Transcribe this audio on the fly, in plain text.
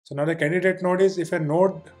So now the candidate node is if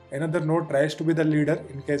another node tries to be the leader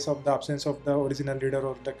in case of the absence of the original leader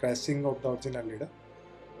or the crashing of the original leader,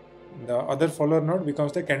 the other follower node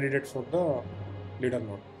becomes the candidate for the leader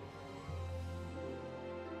node.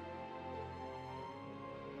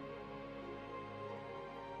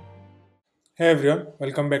 Hey everyone,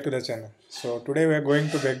 welcome back to the channel. So today we are going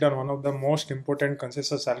to break down one of the most important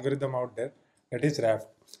consensus algorithm out there, that is Raft.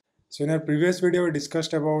 So in our previous video we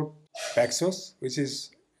discussed about Paxos, which is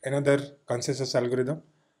another consensus algorithm.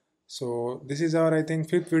 So this is our I think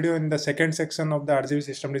fifth video in the second section of the RGB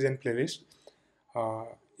system design playlist.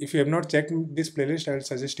 If you have not checked this playlist, I will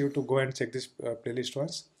suggest you to go and check this playlist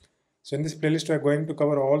once. So in this playlist we are going to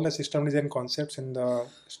cover all the system design concepts in the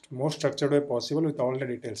most structured way possible with all the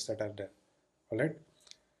details that are there. Alright.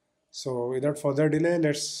 So without further delay,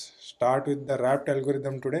 let's start with the Raft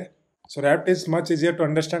algorithm today. So Raft is much easier to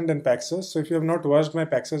understand than Paxos. So if you have not watched my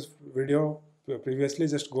Paxos video previously,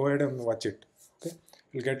 just go ahead and watch it. Okay,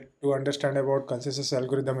 you'll get to understand about consensus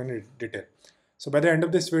algorithm in detail. So by the end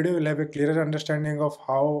of this video, we'll have a clearer understanding of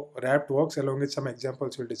how Raft works along with some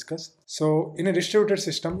examples we'll discuss. So in a distributed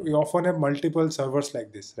system, we often have multiple servers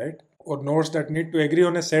like this, right? Or nodes that need to agree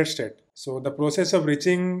on a set state. So the process of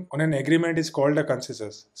reaching on an agreement is called a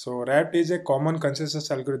consensus. So Raft is a common consensus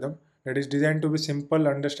algorithm that is designed to be simple,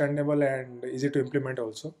 understandable, and easy to implement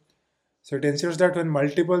also. So it ensures that when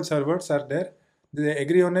multiple servers are there, they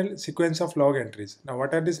agree on a sequence of log entries. Now,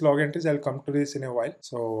 what are these log entries? I'll come to this in a while.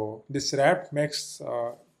 So this Raft makes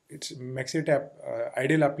it an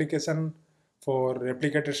ideal application for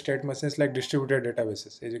replicated state machines like distributed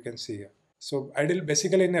databases, as you can see here. So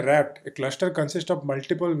basically in a Raft, a cluster consists of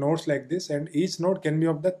multiple nodes like this, and each node can be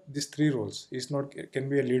of these three roles. Each node can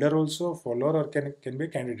be a leader also, follower, or can be a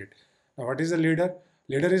candidate. Now, what is a leader?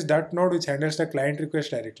 Leader is that node which handles the client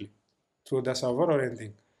request directly through the server or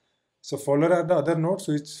anything. So follower are the other nodes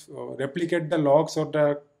which replicate the logs or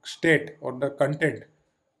the state or the content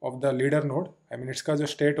of the leader node. I mean, it's जो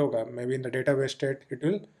state होगा, maybe in the database state,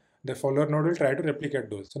 the follower node will try to replicate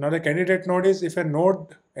those. So now the candidate node is if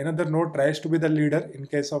another node tries to be the leader in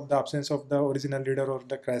case of the absence of the original leader or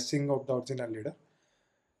the crashing of the original leader,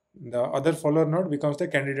 the other follower node becomes the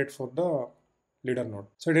candidate for the leader node.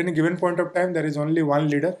 So at any given point of time, there is only one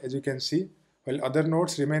leader, as you can see, while other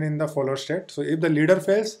nodes remain in the follower state. So if the leader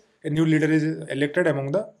fails, a new leader is elected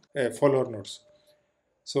among the follower nodes.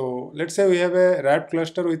 So let's say we have a Raft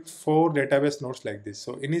cluster with 4 database nodes like this.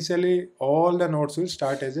 So initially all the nodes will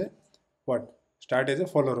start as a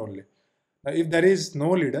follower only. Now if there is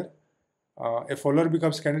no leader, a follower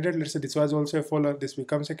becomes candidate. Let's say this was also a follower, this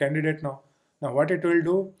becomes a candidate now. Now what it will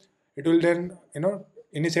do, it will then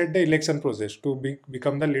initiate the election process to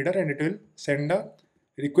become the leader, and it will send a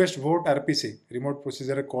request vote RPC, remote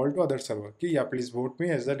procedure call, to other server. Ki, yeah, please vote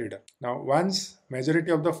me as the leader. Now once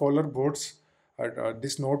majority of the follower votes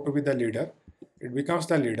this node to be the leader, it becomes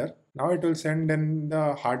the leader. Now it will send in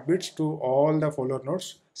the heartbeats to all the follower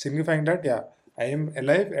nodes, signifying that yeah, I am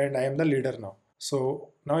alive and I am the leader now. So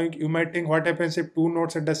now you might think, what happens if two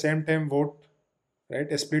nodes at the same time vote,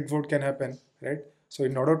 right? A split vote can happen, right? So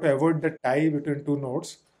in order to avoid the tie between two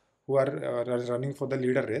nodes who are running for the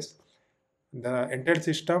leader race, the entire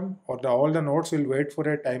system or all the nodes will wait for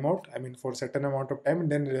a timeout, I mean for a certain amount of time,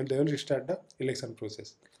 and then they will restart the election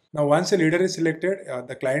process. Now once a leader is selected,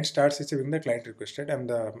 the client starts receiving the client requested, and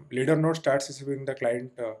the leader node starts receiving the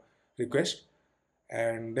client request,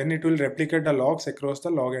 and then it will replicate the logs across the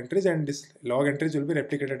log entries, and this log entries will be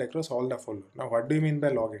replicated across all the follower. Now what do you mean by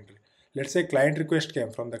log entry? Let's say client request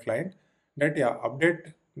came from the client that yeah,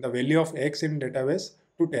 update the value of X in database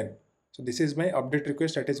to 10. So this is my update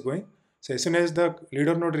request that is going. So as soon as the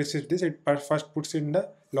leader node receives this, it first puts in the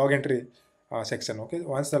log entry section. Okay,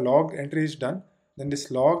 once the log entry is done, then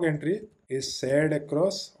this log entry is shared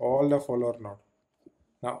across all the follower node.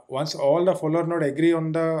 Now once all the follower node agree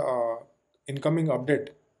on the incoming update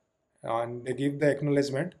and they give the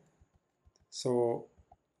acknowledgement, so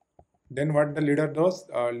then what the leader does,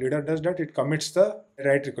 that it commits the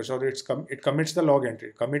write request, or it commits the log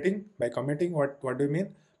entry. By committing, what do you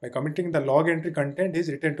mean? By committing, the log entry content is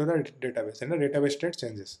written to the database and the database state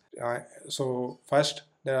changes. So first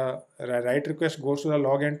the write request goes to the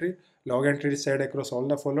log entry. Log entry is shared across all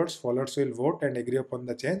the followers. Followers will vote and agree upon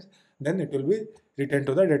the change. Then it will be written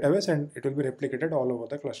to the database and it will be replicated all over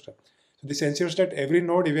the cluster. So this ensures that every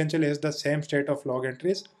node eventually has the same state of log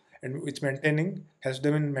entries, and which has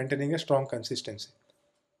them in maintaining a strong consistency,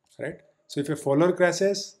 right? So if a follower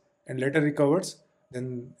crashes and later recovers,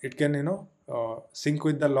 then it can sync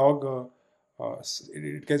with the log.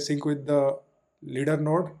 It can sync with the leader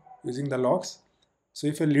node using the logs. So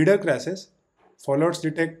if a leader crashes, followers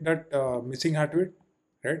detect that missing heartbeat,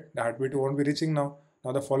 right? The heartbeat won't be reaching now.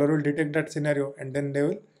 Now the follower will detect that scenario, and then they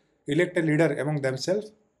will elect a leader among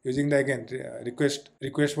themselves using the again request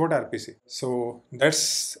vote RPC. So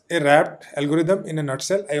that's a wrapped algorithm in a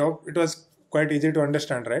nutshell. I hope it was quite easy to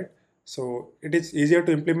understand, right? So it is easier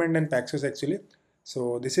to implement than Paxos actually.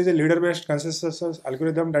 So this is a leader-based consensus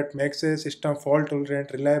algorithm that makes a system fault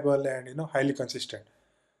tolerant, reliable, and highly consistent.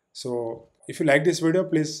 So if you like this video,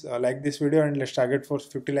 please like this video, and let's target for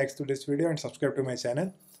 50 likes to this video, and subscribe to my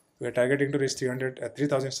channel. We are targeting to reach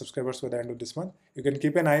 3,000 subscribers by the end of this month. You can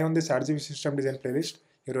keep an eye on this RGB system design playlist.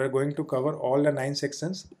 Here we are going to cover all the 9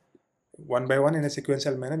 sections one by one in a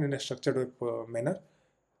sequential manner, in a structured manner.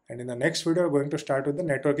 And in the next video, we're going to start with the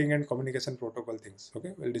networking and communication protocol things.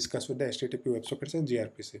 Okay, we'll discuss with the HTTP web sockets and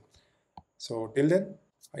gRPC. So till then,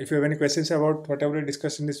 if you have any questions about whatever we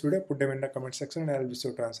discussed in this video, put them in the comment section and I'll be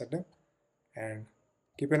sure to answer them. And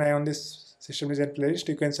keep an eye on this system design playlist.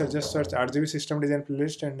 You can just search RGB system design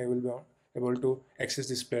playlist and you will be able to access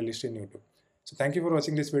this playlist in YouTube. So thank you for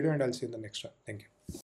watching this video, and I'll see you in the next one. Thank you.